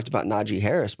people have talked about Najee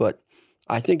Harris, but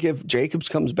I think if Jacobs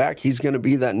comes back, he's going to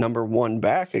be that number one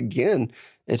back again.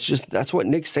 It's just that's what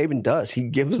Nick Saban does. He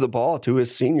gives the ball to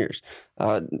his seniors.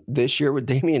 This year with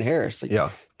Damian Harris.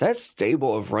 That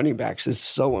stable of running backs is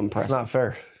so impressive. It's not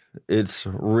fair. It's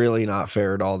really not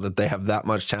fair at all that they have that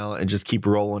much talent and just keep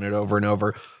rolling it over and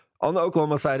over. On the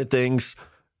Oklahoma side of things,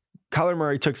 Kyler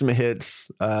Murray took some hits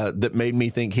that made me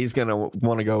think he's going to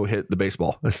want to go hit the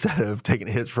baseball instead of taking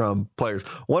hits from players.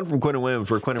 One from Quentin Williams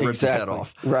where Quentin ripped his head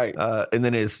off. Right. And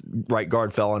then his right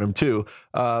guard fell on him too.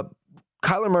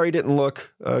 Kyler Murray didn't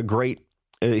look great.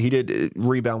 He did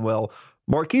rebound well.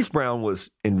 Marquise Brown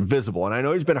was invisible. And I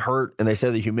know he's been hurt and they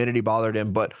said the humidity bothered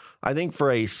him. But I think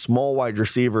for a small wide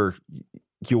receiver,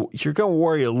 you're going to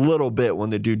worry a little bit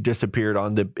when the dude disappeared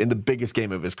in the biggest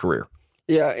game of his career.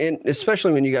 Yeah, and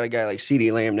especially when you got a guy like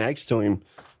CeeDee Lamb next to him,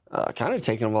 kind of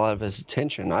taking a lot of his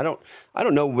attention. I don't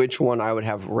know which one I would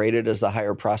have rated as the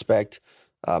higher prospect,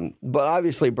 but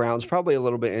obviously Brown's probably a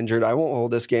little bit injured. I won't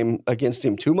hold this game against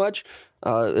him too much.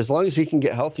 As long as he can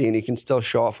get healthy and he can still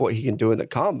show off what he can do in the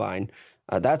combine,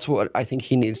 that's what I think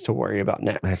he needs to worry about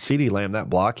next. Man, CeeDee Lamb, that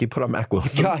block he put on Mac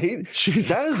Wilson. God,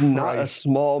 that is not a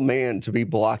small man to be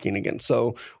blocking against.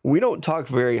 So we don't talk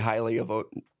very highly of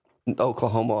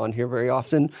Oklahoma on here very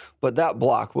often, but that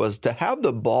block was to have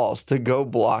the balls to go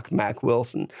block Mac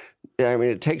Wilson. I mean,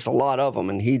 it takes a lot of them,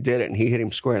 and he did it, and he hit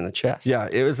him square in the chest. Yeah,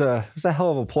 it was a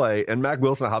hell of a play, and Mac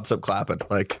Wilson hops up clapping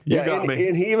like, you got me.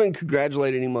 And he even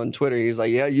congratulated him on Twitter. He's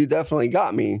like, yeah, you definitely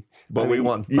got me. But we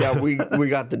won. Yeah, we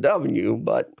got the W,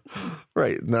 but...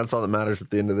 Right, and that's all that matters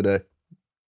at the end of the day.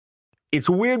 It's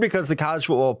weird because the college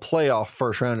football playoff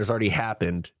first round has already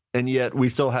happened, and yet we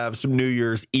still have some New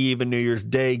Year's Eve and New Year's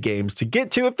Day games to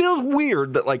get to. It feels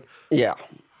weird that,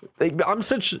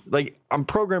 I'm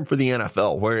programmed for the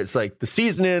NFL where it's like the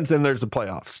season ends and there's the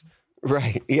playoffs.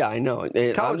 Right. Yeah, I know.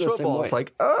 College football, it's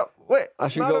like, oh, wait. I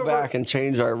should go back and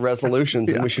change our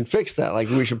resolutions and we should fix that. Like,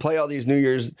 we should play all these New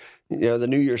Year's, the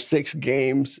New Year's 6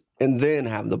 games and then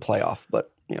have the playoff.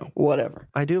 But, whatever.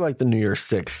 I do like the New Year's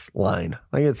 6 line.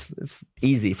 Like, it's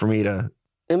easy for me to.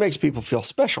 It makes people feel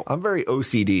special. I'm very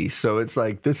OCD, so it's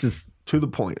like, this is to the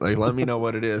point. Like, let me know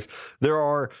what it is. There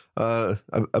are, I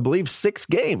believe, 6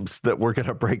 games that we're going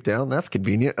to break down. That's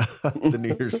convenient, the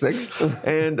New Year's 6.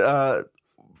 And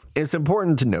it's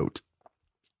important to note,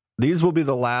 these will be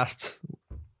the last,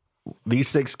 these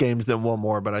 6 games, then one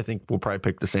more, but I think we'll probably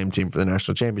pick the same team for the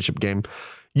national championship game.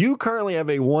 You currently have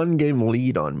a 1-game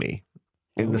lead on me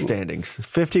in the standings.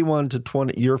 51 to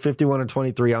 20. You're 51 and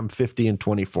 23. I'm 50 and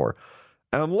 24.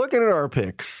 And I'm looking at our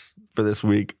picks for this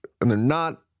week, and they're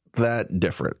not that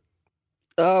different.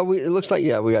 It looks like,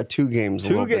 we got 2 games.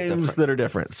 2 games that are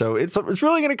different. So it's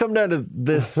really going to come down to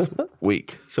this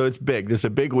week. So it's big. This is a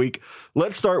big week.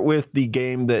 Let's start with the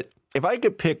game that if I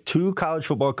could pick 2 college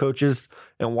football coaches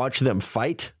and watch them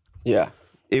fight,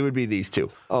 it would be these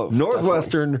 2. Oh,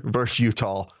 Northwestern versus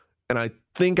Utah. And I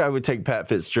think I would take Pat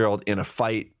Fitzgerald in a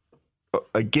fight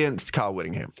against Kyle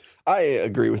Whittingham. I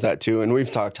agree with that too. And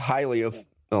we've talked highly of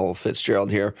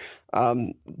Fitzgerald here.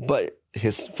 But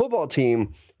his football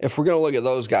team, if we're going to look at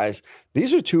those guys,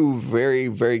 these are 2 very,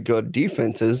 very good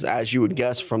defenses, as you would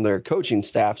guess from their coaching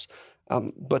staffs.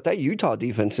 But that Utah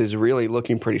defense is really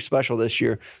looking pretty special this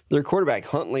year. Their quarterback,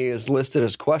 Huntley, is listed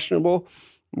as questionable,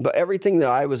 but everything that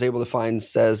I was able to find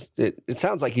says it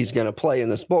sounds like he's going to play in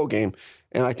this bowl game.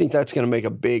 And I think that's going to make a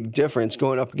big difference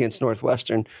going up against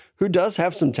Northwestern, who does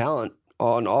have some talent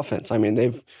on offense. I mean,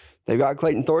 they've got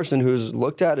Clayton Thorson, who's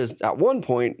looked at as, at one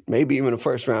point, maybe even a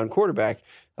first-round quarterback.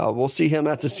 We'll see him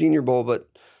at the Senior Bowl, but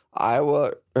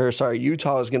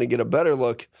Utah is going to get a better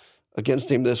look against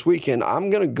him this weekend. I'm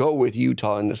going to go with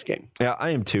Utah in this game. Yeah, I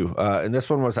am too. And this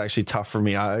one was actually tough for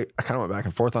me. I kind of went back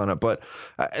and forth on it, but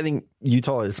I think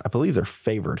Utah I believe they're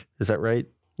favored. Is that right?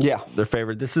 Yeah. They're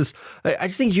favored. I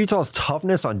just think Utah's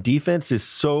toughness on defense is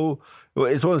so,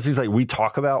 it's one of those things like we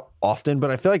talk about often,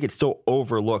 but I feel like it's still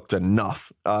overlooked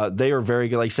enough. They are very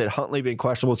good. Like you said, Huntley being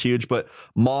questionable is huge, but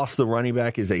Moss, the running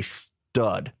back, is a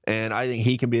stud, and I think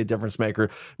he can be a difference maker.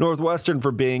 Northwestern,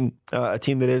 for being a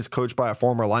team that is coached by a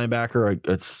former linebacker,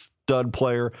 a stud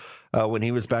player when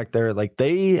he was back there, like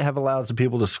they have allowed some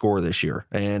people to score this year,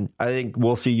 and I think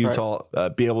we'll see Utah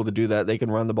be able to do that. They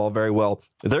can run the ball very well.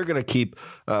 They're going to keep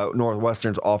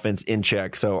Northwestern's offense in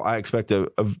check, so I expect a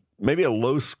maybe a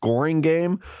low scoring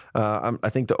game. I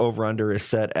think the over-under is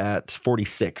set at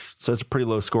 46. So it's a pretty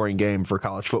low scoring game for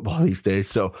college football these days.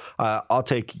 So I'll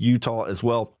take Utah as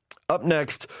well. Up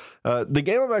next, the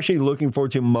game I'm actually looking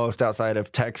forward to most outside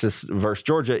of Texas versus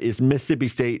Georgia is Mississippi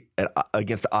State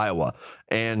against Iowa.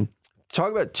 And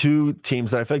talk about two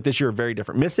teams that I feel like this year are very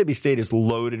different. Mississippi State is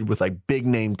loaded with like big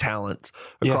name talent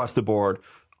across the board.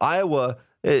 Iowa,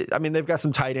 they've got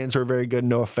some tight ends who are very good.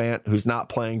 Noah Fant, who's not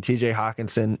playing. TJ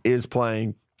Hawkinson is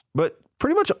playing, but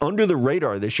pretty much under the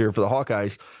radar this year for the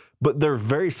Hawkeyes. But they're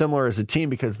very similar as a team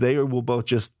because they will both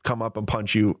just come up and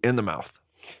punch you in the mouth.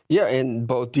 Yeah, and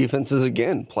both defenses,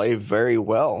 again, play very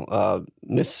well.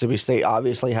 Mississippi State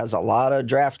obviously has a lot of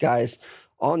draft guys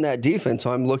on that defense,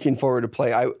 so I'm looking forward to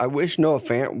play. I wish Noah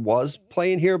Fant was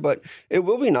playing here, but it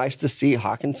will be nice to see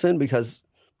Hawkinson because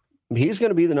he's going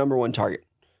to be the number one target.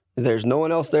 There's no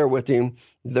one else there with him.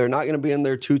 They're not going to be in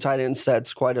their two tight end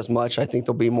sets quite as much. I think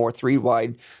they'll be more three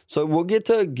wide. So we'll get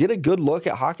a good look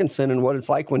at Hawkinson and what it's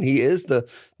like when he is the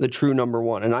true number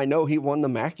one. And I know he won the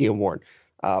Mackey Award.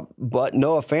 But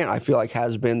Noah Fant, I feel like,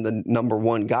 has been the number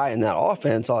one guy in that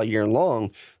offense all year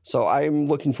long. So I'm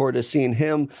looking forward to seeing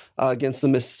him against the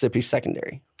Mississippi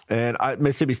secondary. And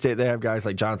Mississippi State, they have guys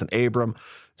like Jonathan Abram,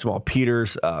 Jamal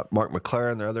Peters, Mark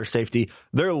McLaren, their other safety.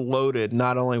 They're loaded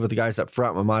not only with the guys up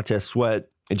front, Montez Sweat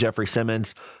and Jeffrey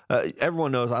Simmons.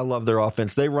 Everyone knows I love their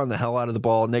offense. They run the hell out of the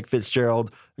ball. Nick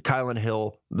Fitzgerald, Kylan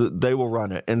Hill, they will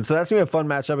run it. And so that's going to be a fun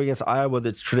matchup against Iowa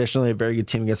that's traditionally a very good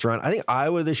team against the run. I think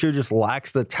Iowa this year just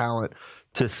lacks the talent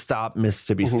to stop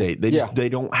Mississippi State. They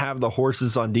don't have the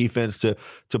horses on defense to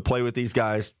play with these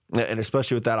guys, and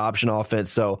especially with that option offense.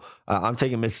 So I'm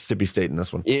taking Mississippi State in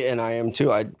this one. Yeah, and I am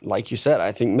too. Like you said,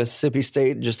 I think Mississippi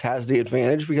State just has the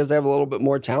advantage because they have a little bit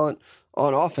more talent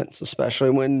on offense, especially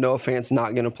when Noah Fant's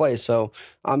not going to play. So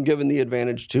I'm giving the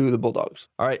advantage to the Bulldogs.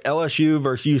 All right, LSU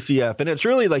versus UCF. And it's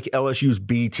really like LSU's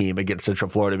B team against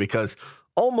Central Florida because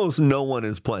almost no one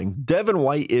is playing. Devin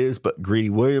White is, but Greedy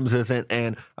Williams isn't.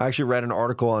 And I actually read an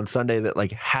article on Sunday that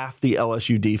like half the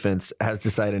LSU defense has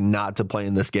decided not to play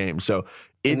in this game. So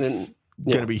it's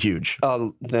going to be huge.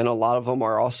 Then a lot of them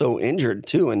are also injured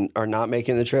too and are not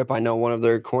making the trip. I know one of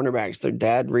their cornerbacks, their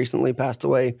dad recently passed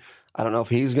away. I don't know if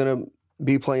he's going to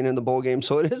be playing in the bowl game.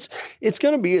 So it's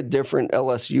going to be a different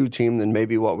LSU team than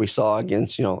maybe what we saw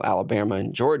against, Alabama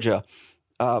and Georgia.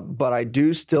 But I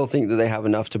do still think that they have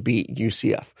enough to beat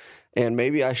UCF. And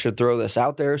maybe I should throw this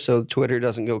out there so Twitter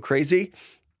doesn't go crazy.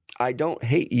 I don't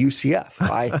hate UCF.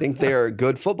 I think they're a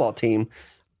good football team.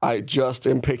 I just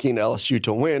am picking LSU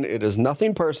to win. It is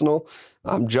nothing personal.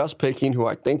 I'm just picking who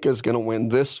I think is going to win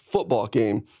this football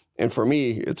game. And for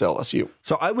me, it's LSU.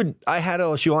 So I had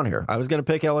LSU on here. I was going to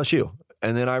pick LSU.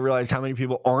 And then I realized how many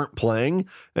people aren't playing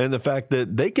and the fact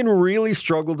that they can really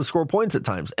struggle to score points at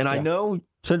times. And I know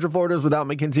Central Florida is without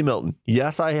Mackenzie Milton.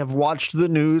 Yes, I have watched the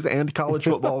news and college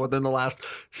football within the last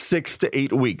 6 to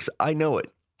 8 weeks. I know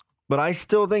it. But I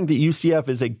still think that UCF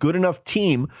is a good enough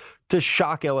team to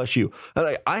shock LSU.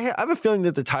 I have a feeling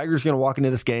that the Tigers are going to walk into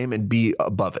this game and be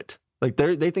above it. Like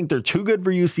they think they're too good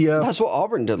for UCF. That's what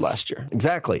Auburn did last year.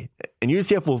 Exactly. And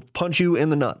UCF will punch you in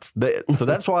the nuts. So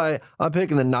that's why I'm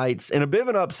picking the Knights. In a bit of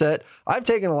an upset, I've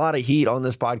taken a lot of heat on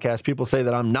this podcast. People say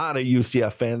that I'm not a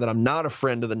UCF fan, that I'm not a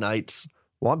friend of the Knights.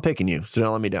 Well, I'm picking you, so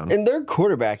don't let me down. And their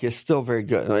quarterback is still very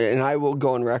good. And I will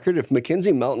go on record, if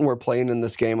Mackenzie Melton were playing in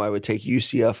this game, I would take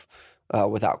UCF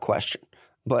without question.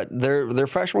 But their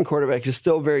freshman quarterback is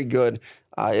still very good.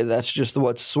 That's just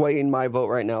what's swaying my vote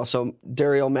right now. So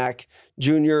Darrell Mack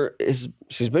Jr.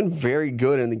 he's been very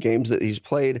good in the games that he's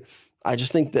played. I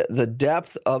just think that the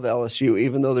depth of LSU,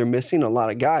 even though they're missing a lot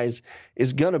of guys,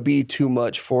 is going to be too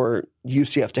much for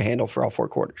UCF to handle for all 4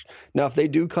 quarters. Now, if they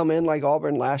do come in like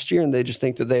Auburn last year and they just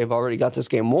think that they've already got this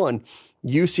game won,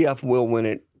 UCF will win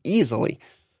it easily.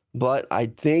 But I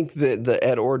think that the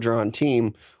Ed Orgeron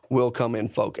team will come in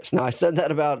focused. Now, I said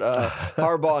that about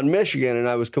Harbaugh in Michigan, and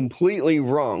I was completely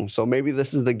wrong. So maybe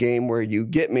this is the game where you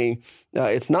get me.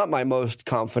 It's not my most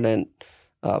confident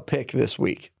pick this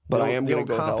week, but I am going to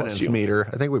go confidence LSU. Meter.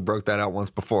 I think we broke that out once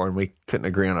before, and we couldn't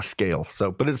agree on a scale.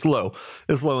 So, but it's low.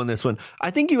 It's low in this one.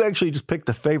 I think you actually just picked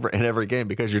the favorite in every game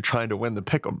because you're trying to win the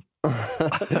pick'em.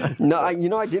 No,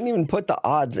 I didn't even put the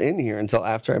odds in here until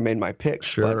after I made my pick.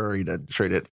 Sure, you did. Sure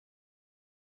did.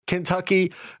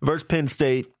 Kentucky versus Penn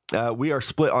State. We are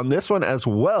split on this one as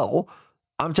well.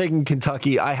 I'm taking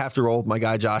Kentucky. I have to roll with my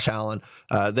guy, Josh Allen.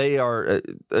 They are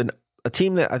a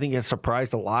team that I think has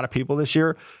surprised a lot of people this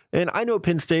year. And I know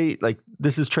Penn State, like,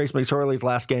 this is Trace McSorley's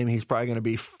last game. He's probably going to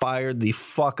be fired the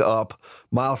fuck up.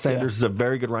 Miles Sanders is a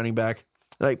very good running back.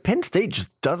 Like Penn State just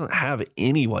doesn't have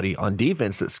anybody on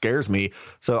defense that scares me.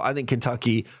 So I think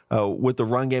Kentucky, with the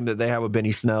run game that they have with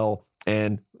Benny Snell,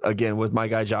 and again with my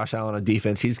guy Josh Allen on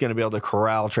defense, he's going to be able to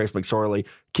corral Trace McSorley,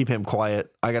 keep him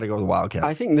quiet. I got to go with the Wildcats.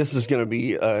 I think this is going to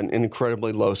be an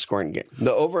incredibly low scoring game.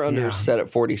 The over-under is set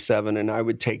at 47, and I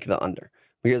would take the under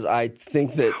because I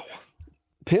think that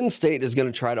Penn State is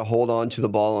going to try to hold on to the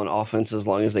ball on offense as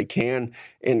long as they can,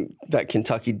 and that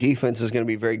Kentucky defense is going to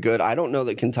be very good. I don't know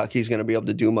that Kentucky is going to be able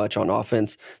to do much on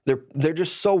offense. They're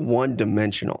just so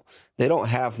one-dimensional. They don't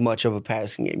have much of a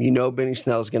passing game. You know Benny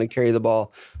Snell is going to carry the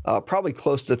ball probably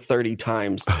close to 30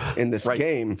 times in this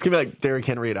game. It's going to be like Derrick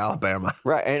Henry at Alabama.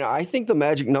 Right, and I think the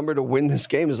magic number to win this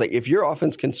game is like if your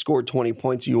offense can score 20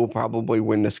 points, you will probably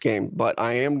win this game. But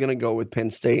I am going to go with Penn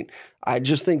State. I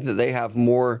just think that they have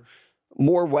more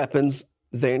weapons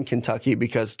than Kentucky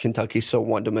because Kentucky's so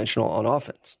one-dimensional on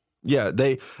offense. Yeah,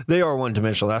 they are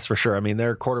one-dimensional, that's for sure. I mean,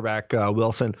 their quarterback,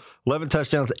 Wilson, 11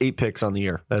 touchdowns, 8 picks on the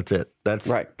year. That's it. That's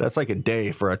right. That's like a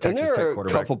day for a Texas Tech quarterback. And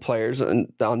there are a couple players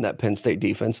on that Penn State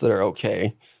defense that are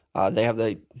okay. They have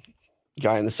the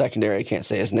guy in the secondary. I can't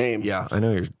say his name. Yeah, I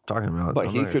know you're talking about. But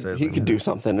he could do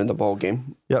something in the bowl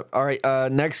game. Yep. All right,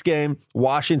 next game,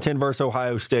 Washington versus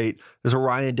Ohio State. This is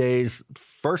Ryan Day's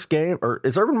first game, or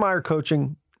is Urban Meyer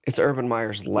coaching? It's Urban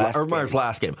Meyer's last game. Urban Meyer's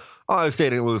last game. Ohio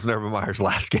State ain't losing Urban Meyer's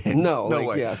last game. No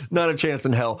way. Yes. Not a chance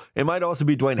in hell. It might also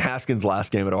be Dwayne Haskins'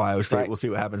 last game at Ohio State. Right. We'll see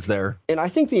what happens there. And I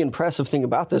think the impressive thing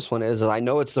about this one is I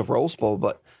know it's the Rose Bowl,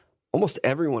 but almost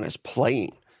everyone is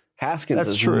playing. Haskins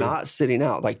is not sitting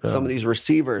out. Like some of these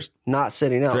receivers not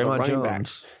sitting out. Draymond the running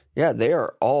backs. Yeah, they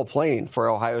are all playing for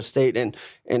Ohio State. And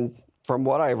from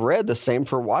what I've read, the same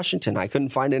for Washington. I couldn't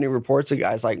find any reports of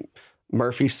guys like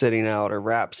Murphy sitting out or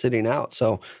Rapp sitting out.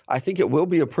 So I think it will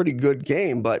be a pretty good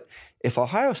game. But if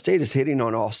Ohio State is hitting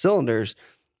on all cylinders,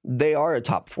 they are a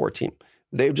top 4 team.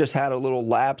 They've just had a little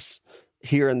lapse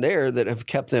here and there that have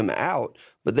kept them out.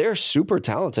 But they're super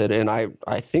talented. And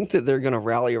I think that they're going to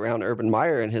rally around Urban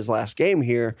Meyer in his last game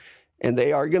here. And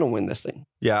they are going to win this thing.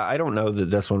 Yeah, I don't know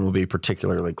that this one will be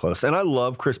particularly close. And I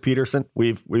love Chris Peterson.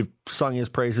 We've sung his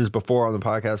praises before on the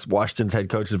podcast. Washington's head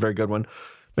coach is a very good one.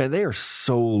 Man, they are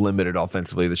so limited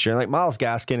offensively this year. Like Myles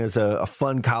Gaskin is a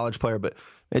fun college player, but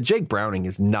Jake Browning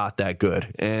is not that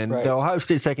good. And the Ohio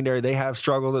State secondary, they have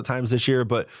struggled at times this year,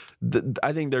 but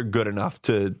I think they're good enough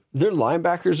to. Their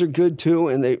linebackers are good too,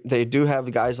 and they do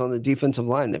have guys on the defensive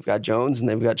line. They've got Jones and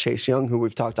they've got Chase Young, who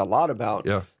we've talked a lot about.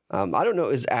 Yeah. I don't know.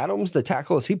 Is Adams the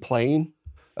tackle? Is he playing?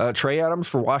 Trey Adams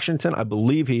for Washington, I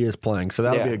believe he is playing, so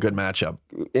that'll be a good matchup.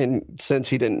 And since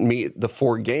he didn't meet the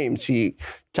 4 games, I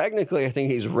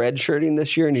think he's redshirting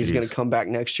this year, and he's going to come back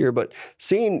next year. But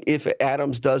seeing if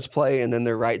Adams does play, and then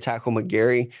their right tackle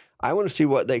McGarry, I want to see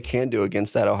what they can do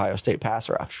against that Ohio State pass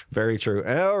rush. Very true.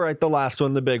 All right, the last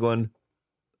one, the big one.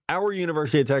 Our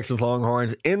University of Texas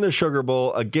Longhorns in the Sugar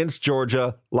Bowl against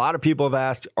Georgia. A lot of people have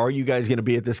asked, are you guys going to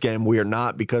be at this game? We are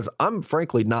not, because I'm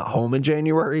frankly not home in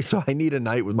January, so I need a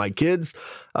night with my kids.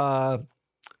 On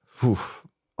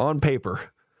paper,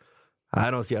 I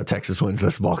don't see how Texas wins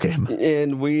this ball game.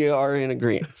 And we are in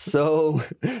agreement. So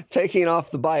taking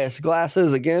off the biased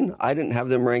glasses, again, I didn't have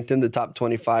them ranked in the top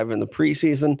 25 in the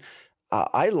preseason.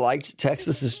 I liked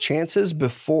Texas's chances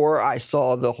before I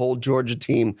saw the whole Georgia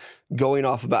team going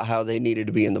off about how they needed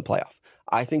to be in the playoff.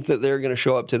 I think that they're going to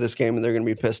show up to this game and they're going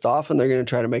to be pissed off and they're going to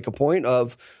try to make a point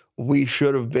of we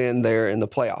should have been there in the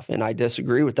playoff. And I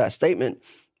disagree with that statement,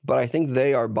 but I think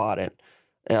they are bought in.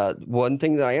 One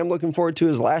thing that I am looking forward to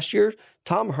is last year,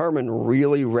 Tom Herman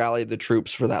really rallied the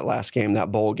troops for that last game,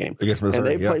 that bowl game. Missouri, and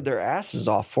they played their asses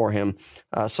off for him.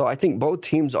 So I think both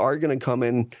teams are going to come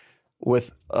in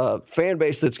with a fan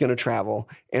base that's going to travel,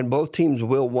 and both teams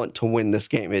will want to win this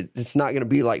game. It's not going to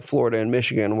be like Florida and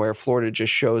Michigan, where Florida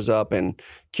just shows up and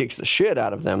kicks the shit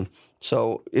out of them.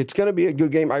 So it's going to be a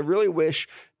good game. I really wish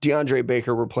DeAndre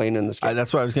Baker were playing in this game.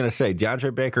 That's what I was going to say.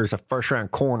 DeAndre Baker is a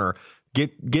first-round corner.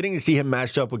 Getting to see him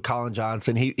matched up with Colin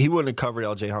Johnson, he wouldn't have covered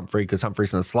L.J. Humphrey because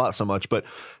Humphrey's in the slot so much, but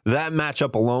that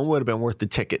matchup alone would have been worth the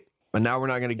ticket. But now we're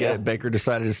not going to get it. Baker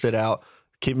decided to sit out.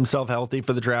 Keep himself healthy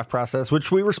for the draft process,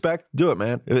 which we respect. Do it,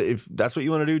 man. If that's what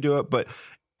you want to do it. But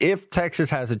if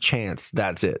Texas has a chance,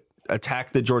 that's it.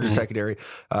 Attack the Georgia secondary.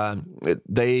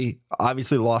 They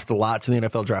obviously lost a lot to the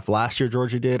NFL draft last year,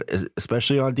 Georgia did,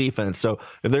 especially on defense. So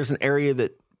if there's an area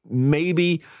that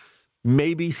maybe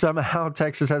somehow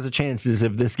Texas has a chance is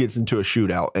if this gets into a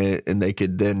shootout and they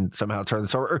could then somehow turn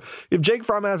this over. Or if Jake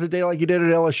Fromm has a day like he did at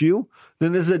LSU,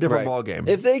 then this is a different ball game.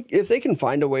 If they can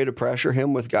find a way to pressure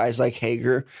him with guys like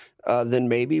Hager, then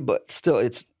maybe. But still,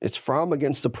 it's Fromm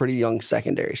against a pretty young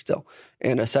secondary still,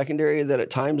 and a secondary that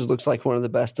at times looks like one of the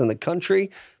best in the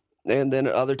country. And then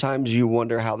at other times you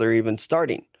wonder how they're even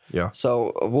starting. Yeah.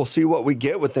 So we'll see what we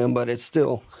get with them, but it's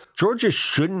still. Georgia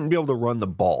shouldn't be able to run the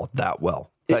ball that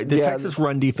well. Like, the Texas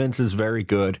run defense is very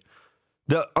good.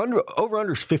 The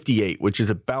over-under is 58, which is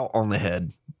about on the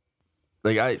head.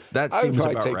 Like that seems about right. I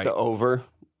would probably take the over,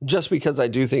 just because I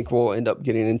do think we'll end up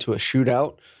getting into a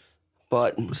shootout.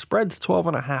 But the spread's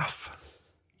 12.5.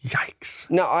 Yikes.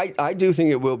 No, I do think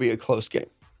it will be a close game.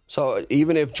 So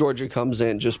even if Georgia comes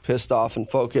in just pissed off and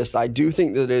focused, I do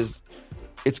think that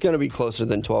it's going to be closer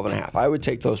than 12.5. I would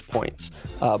take those points,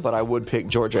 but I would pick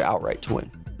Georgia outright to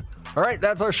win. All right,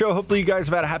 that's our show. Hopefully you guys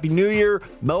have had a happy new year.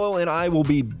 Mello and I will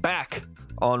be back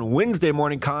on Wednesday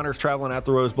morning. Connor's traveling at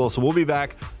the Rose Bowl, so we'll be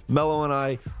back. Mello and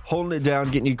I holding it down,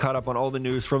 getting you caught up on all the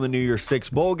news from the New Year's 6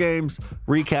 bowl games,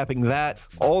 recapping that,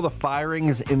 all the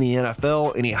firings in the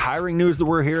NFL, any hiring news that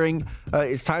we're hearing.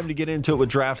 It's time to get into it with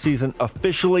draft season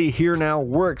officially here now.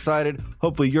 We're excited.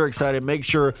 Hopefully you're excited. Make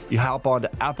sure you hop on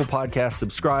to Apple Podcasts,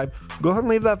 subscribe. Go ahead and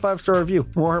leave that 5-star review.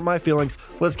 Won't hurt my feelings.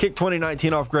 Let's kick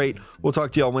 2019 off great. We'll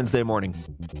talk to you all Wednesday morning.